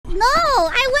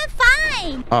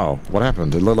mine. Oh, what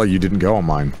happened? It looked like you didn't go on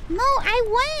mine. No,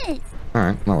 I went. All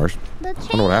right, no worries. The chain.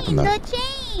 I wonder what happened there. The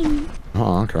chain.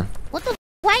 Oh, okay. What the?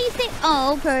 Why you say?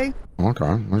 Oh, okay.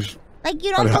 Okay. Like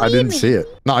you don't believe I didn't me. see it.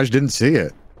 No, I just didn't see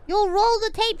it. You'll roll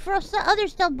the tape for other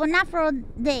stuff, but not for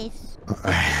this.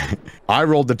 I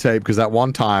rolled the tape because that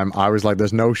one time I was like,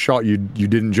 "There's no shot you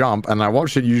didn't jump," and I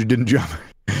watched it. You just didn't jump.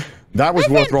 That was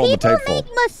worth rolling the tape for.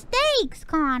 People make mistakes,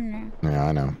 Connor. Yeah,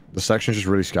 I know. The section's just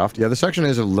really scuffed. Yeah, the section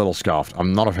is a little scuffed.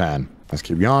 I'm not a fan. Let's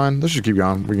keep going. Let's just keep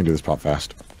going. We can do this part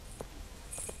fast.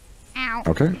 Ow.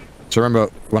 Okay. So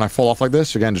remember, when I fall off like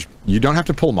this, again, just you don't have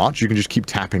to pull much. You can just keep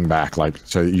tapping back, like,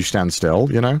 so you stand still,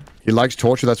 you know? He likes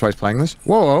torture, that's why he's playing this.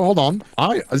 Whoa, hold on.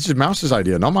 This is Mouse's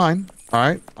idea, not mine. All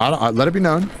right? I let it be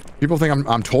known. People think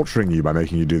I'm torturing you by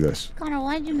making you do this. Connor,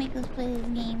 why did you make us play this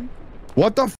game?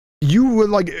 What the f? You were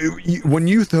like, when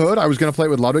you heard I was going to play it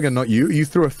with Ludwig and not you, you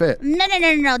threw a fit. No.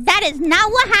 That is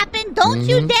not what happened. Don't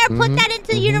you dare put that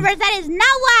into the universe. That is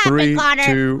not what happened, Connor.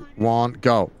 3, 2, 1,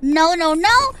 go. No.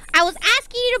 I was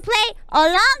asking you to play a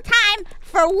long time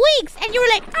for weeks, and you were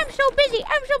like, I'm so busy.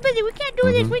 We can't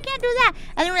do this. We can't do that.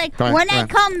 And you were like, when I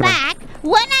come back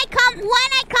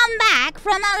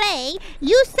from LA,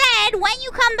 you said when you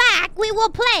come back we will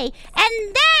play.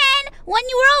 And then when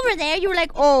you were over there, you were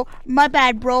like, oh, my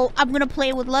bad, bro. I'm gonna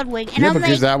play with Ludwig. And yeah, I'm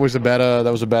because like, that was a better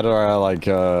like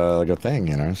a thing,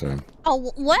 you know. So.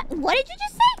 Oh, what did you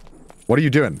just say? What are you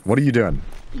doing?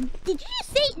 Did you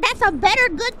just say that's a better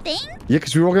good thing? Yeah,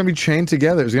 because we were all gonna be chained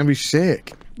together. It was gonna be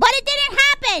sick. But it didn't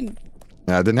happen.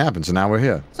 Yeah, it didn't happen. So now we're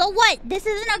here. So what? This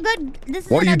isn't a good.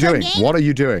 What are you doing? What are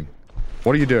you doing?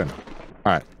 What are you doing?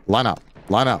 All right, line up.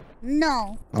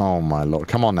 No. Oh my lord!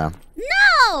 Come on now.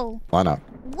 No. Line up.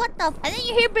 What the? And then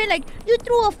you hear me like, you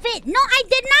threw a fit. No, I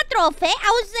did not throw a fit.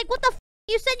 I was like, what the?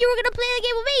 You said you were gonna play the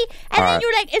game with me, and then you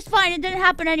were like, it's fine. It didn't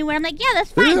happen anywhere. I'm like, yeah,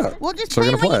 that's fine. Yeah. We'll just play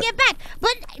when you get back.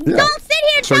 But Yeah. don't sit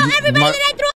here and tell everybody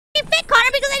that I threw a fit,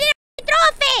 Connor, because I didn't throw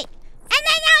a fit. And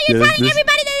then now you're telling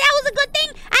everybody that was a good thing,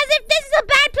 as if this is a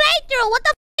bad playthrough. What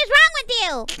the is wrong with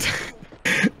you?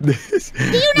 This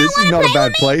is not a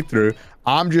bad playthrough.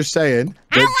 I'm just saying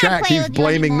that chat keeps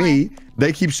blaming me.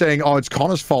 They keep saying, oh, it's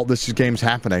Connor's fault this game's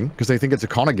happening because they think it's a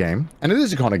Connor game. And it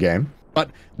is a Connor game. But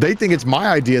they think it's my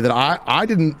idea that I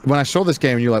didn't, when I saw this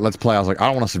game and you're like, let's play, I was like, I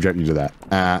don't want to subject you to that.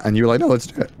 And you were like, no, let's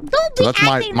do it. Don't be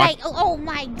acting like, oh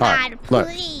my God,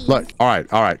 please. Look, all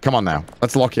right, come on now.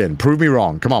 Let's lock in. Prove me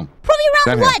wrong. Come on. Prove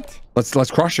me wrong what?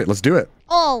 Let's crush it. Let's do it.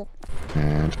 Oh.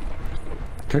 And,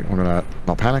 okay, I'm gonna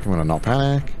not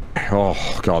panic.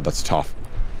 Oh, God, that's tough.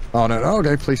 Oh, no,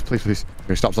 okay, please.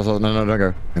 Okay, stop, no, don't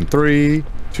go. In 3,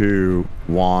 2,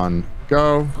 1,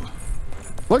 go.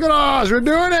 Look at us, we're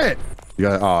doing it!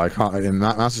 I can't,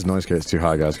 Mouse's noise gate is too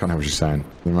high, guys. Can't hear what she's saying.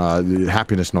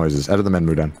 Happiness noises. Edit them in,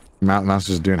 Mudan. Mouse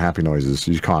is doing happy noises,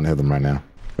 so you can't hear them right now.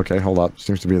 Okay, hold up.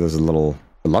 Seems to be there's a little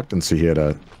reluctancy here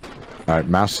to... Alright,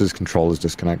 Mouse's control is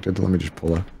disconnected. Let me just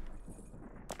pull her.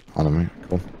 On me,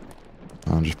 cool.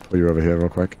 I'll just pull you over here real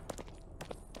quick.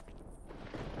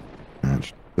 And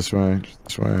just this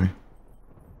way.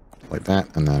 Like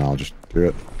that, and then I'll just do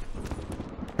it.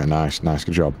 Okay, nice,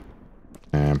 good job.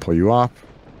 And pull you up.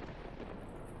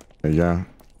 There you go. A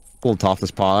little tough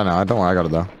this part, I know. Don't worry, I got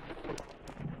it though.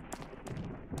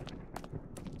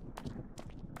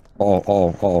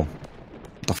 Oh.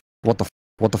 What the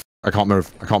f? I can't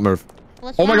move.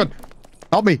 What's oh my God.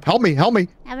 Help me.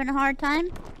 Having a hard time?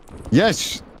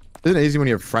 Yes. Isn't it easy when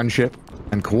you have friendship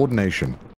and coordination?